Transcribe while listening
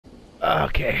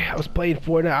Okay, I was playing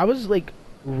Fortnite. I was like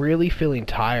really feeling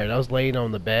tired. I was laying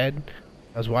on the bed.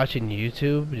 I was watching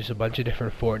YouTube, just a bunch of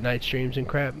different Fortnite streams and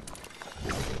crap.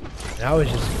 And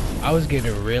I was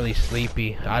getting really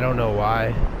sleepy. I don't know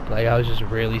why. Like, I was just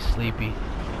really sleepy.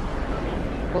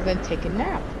 Well, then take a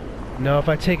nap. No, if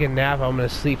I take a nap, I'm gonna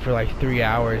sleep for like 3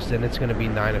 hours. Then it's gonna be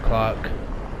 9 o'clock,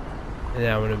 and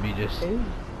then I'm gonna be just Ooh.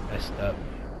 messed up.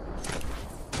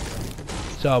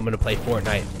 So I'm gonna play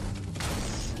Fortnite.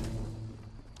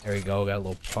 There we go. Got a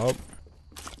little pump.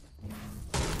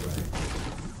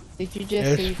 Did you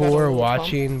just There's 4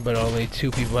 watching, but only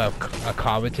 2 people have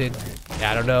commented.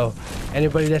 Yeah, I don't know.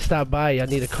 Anybody that stopped by, y'all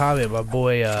need a comment. My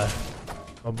boy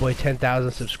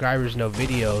 10,000 subscribers, no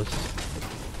videos.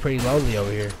 Pretty lonely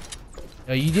over here.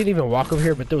 You didn't even walk over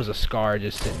here, but there was a scar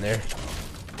just sitting there.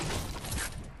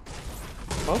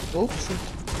 Oh, oopsie.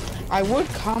 I would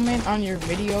comment on your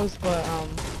videos, but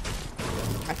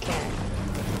I can't.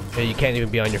 Yeah, you can't even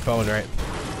be on your phone, right?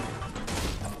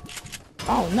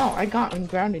 Oh no, I got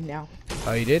grounded now.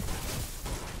 Oh, you did?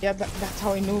 Yeah, that's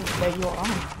how I knew that you were on,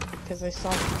 because I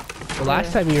saw. The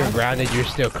last time you were grounded, you were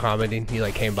still commenting. You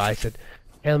like came by, said,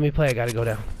 "Hey, let me play. I gotta go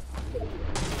down."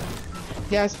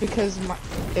 Yeah, it's because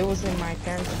it was in my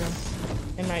parents' room,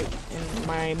 and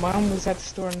my mom was at the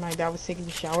store, and my dad was taking a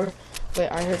shower.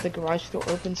 But I heard the garage door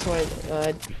open, so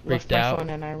I left my phone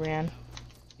and I ran.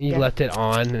 You left it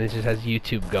on, and it just has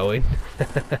YouTube going.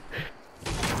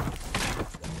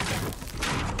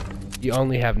 You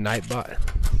only have Nightbot.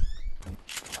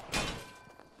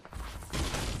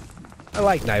 I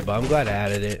like Nightbot. I'm glad I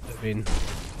added it. I mean,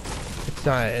 it's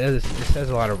not. It says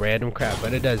a lot of random crap,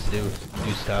 but it does do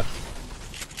stuff.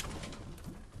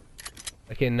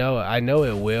 I know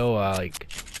it will like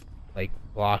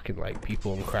blocking like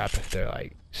people and crap if they're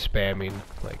like spamming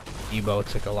like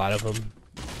emotes, like a lot of them.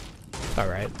 All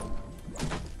right.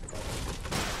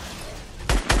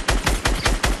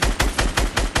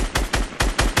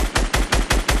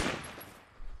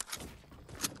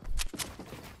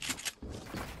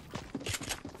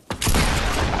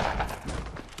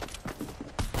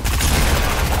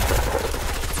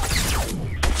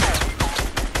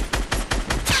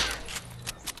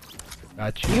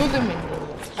 Got you. Ayúdame,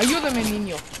 ayúdame,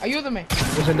 niño, ayúdame.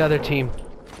 There's another team.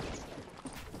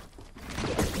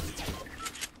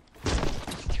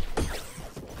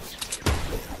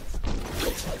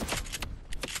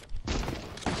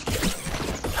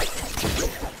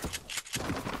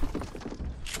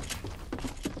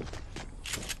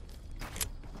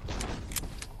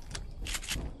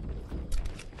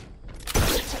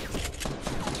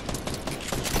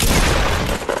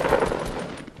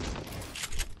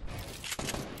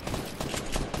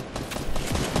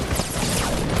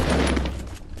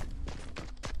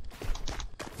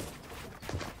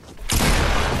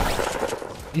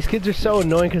 These kids are so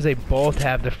annoying because they both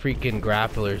have the freaking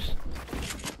grapplers.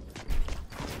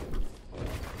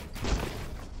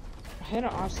 I had an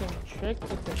awesome trick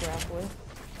with the grappler.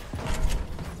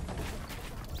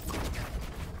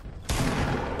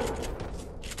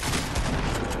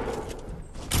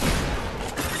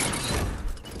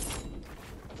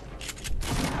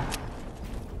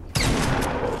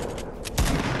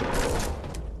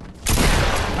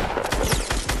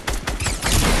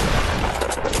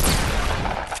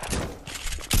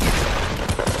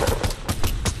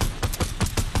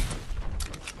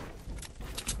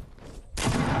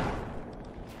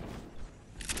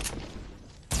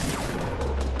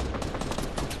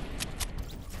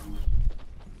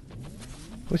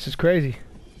 This is crazy.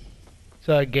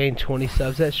 So I gained 20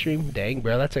 subs that stream. Dang,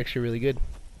 bro, that's actually really good.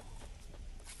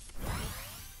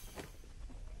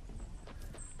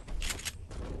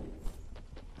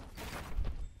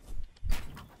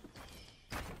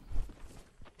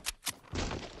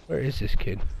 Where is this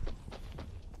kid?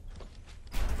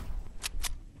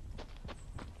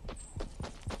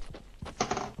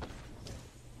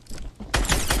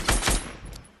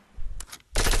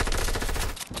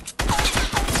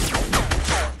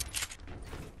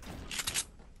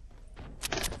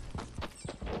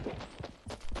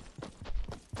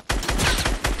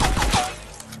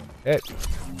 Hey.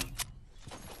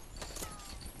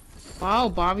 Wow,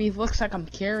 Bobby, looks like I'm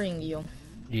carrying you.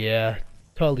 Yeah,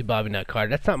 totally Bobby Nut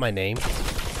Carter. That's not my name.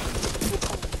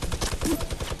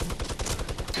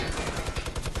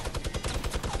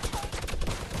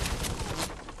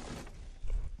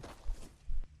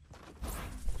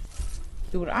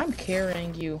 Dude, I'm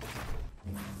carrying you.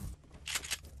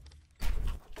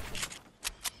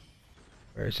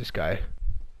 Where's this guy?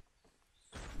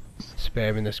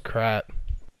 Spamming this crap.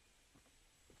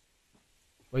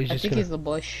 Well, he's I just think gonna... he's the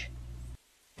bush.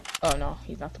 Oh no,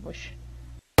 he's not the bush.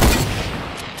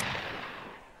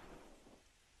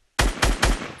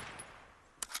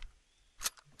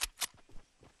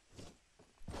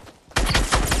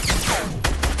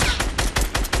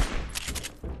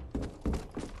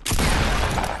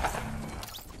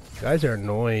 Guys are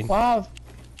annoying. Wow,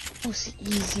 that was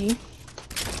easy.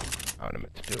 I don't know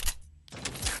what to do.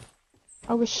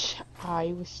 I wish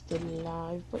I was still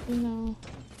alive, but you know.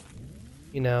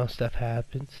 You know, stuff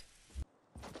happens.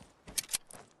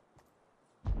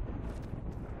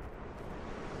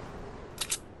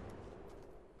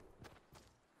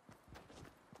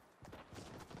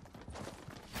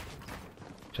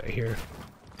 It's right here.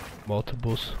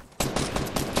 Multiples.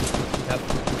 Yep.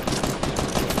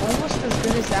 Almost as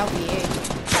good as LBA.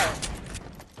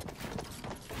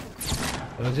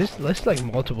 Was this like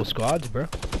multiple squads, bro?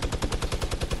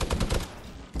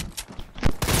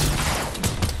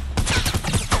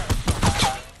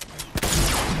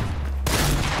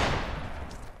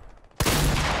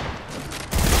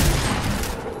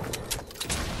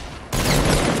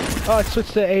 Oh, I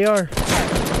switched to AR.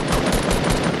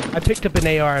 I picked up an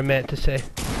AR, I meant to say.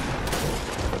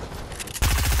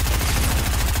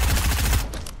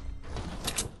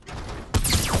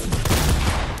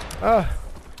 Ah.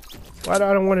 Why do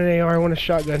I don't want an AR, I want a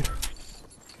shotgun.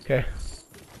 Okay.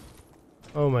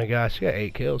 Oh my gosh, we got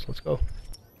 8 kills, let's go.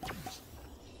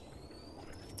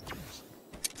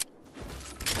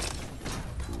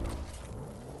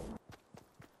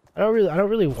 I don't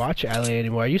really watch Ali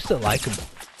anymore. I used to like him.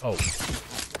 Oh,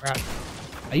 crap.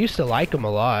 I used to like him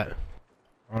a lot.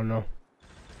 I don't know.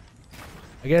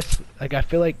 I guess, like, I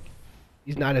feel like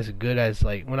he's not as good as,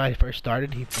 like, when I first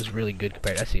started, he was really good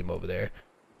compared. I see him over there.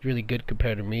 He's really good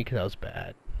compared to me because I was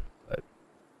bad. But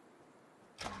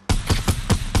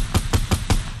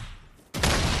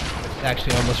it's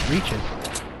actually almost reaching.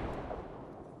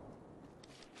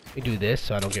 Let me do this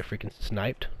so I don't get freaking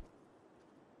sniped.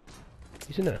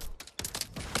 He's in a...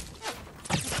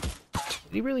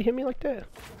 Did he really hit me like that?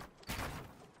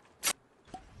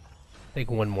 Take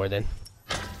one more then.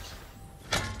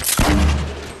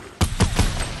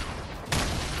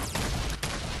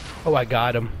 Oh, I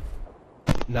got him.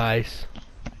 Nice.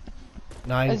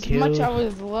 9 kills. As much I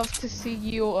would love to see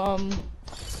you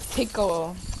take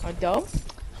a dub,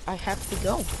 I have to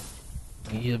go.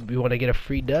 You want to get a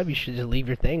free dub? You should just leave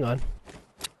your thing on.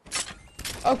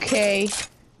 Okay.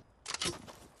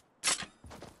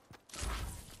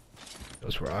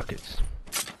 Those rockets.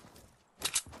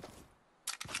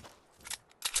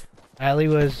 Ali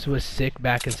was sick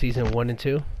back in season 1 and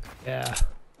 2. Yeah.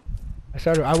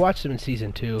 I watched him in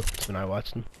season 2. That's when I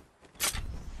watched him.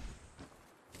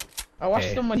 I watched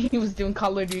him when he was doing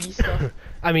Call of Duty stuff.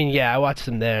 I mean, yeah, I watched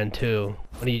him then too.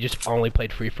 When he just only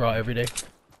played free for all every day.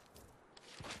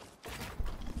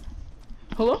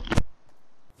 Hello?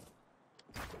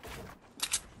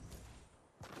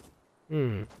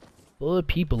 Full of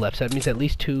people left, so that means at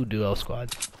least 2 duo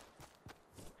squads.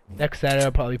 Next Saturday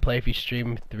I'll probably play if you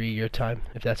stream 3 your time,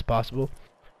 if that's possible.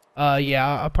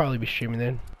 Yeah, I'll probably be streaming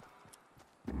then.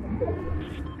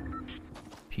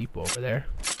 People over there.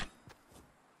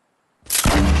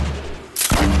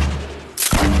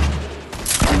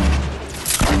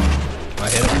 I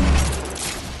hit him.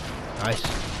 Nice.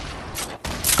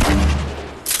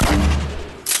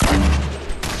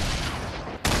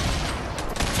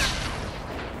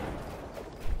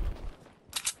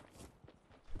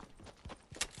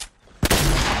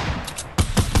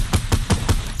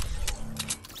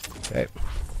 Okay.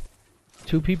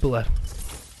 2 people left.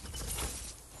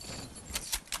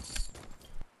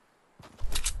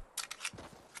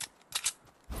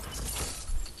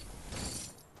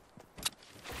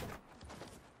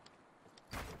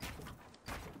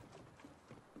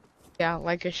 Yeah,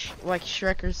 like like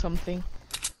Shrek or something.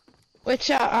 Which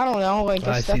I don't know. I guess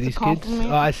I see that's a these compliment.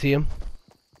 kids. Oh, I see him.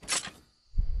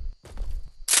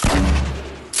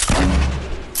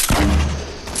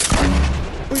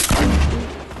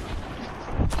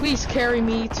 Please carry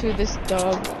me to this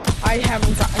dub. I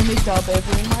haven't gotten a dub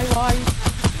ever in my life.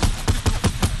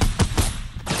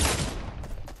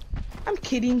 I'm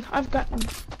kidding. I've gotten.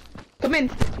 Come in.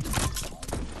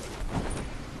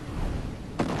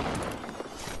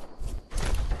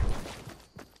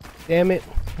 Damn it.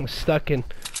 I'm stuck in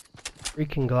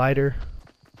freaking glider.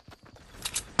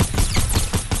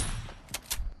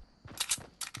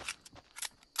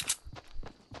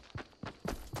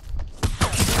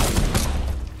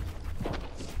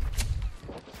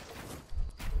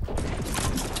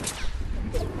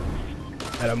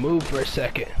 Gotta move for a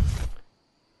second.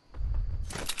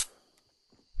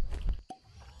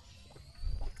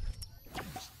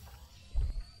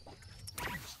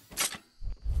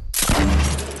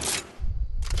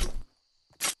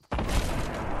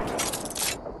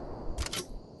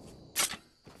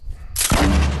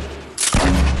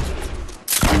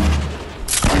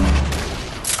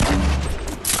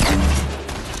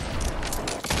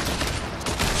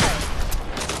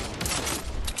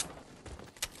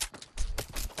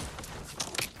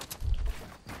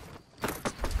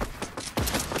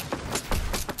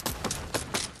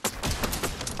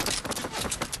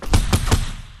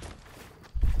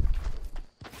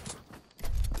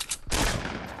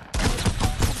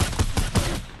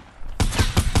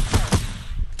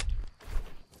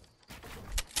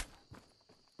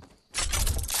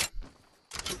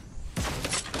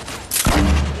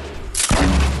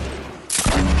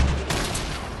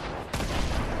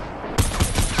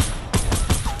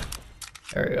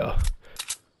 There we go.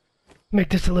 Make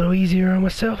this a little easier on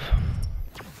myself.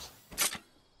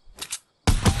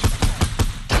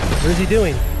 What is he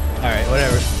doing? Alright,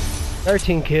 whatever.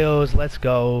 13 kills, let's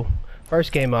go.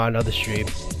 First game on the stream.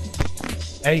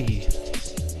 Hey.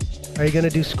 Are you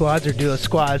gonna do squads or duo?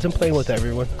 Squads, I'm playing with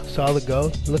everyone. Solid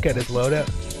gold. Look at his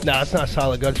loadout. Nah, it's not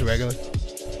solid gold, it's regular.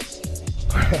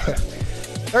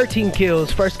 13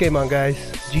 kills, first game on, guys.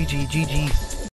 GG, GG.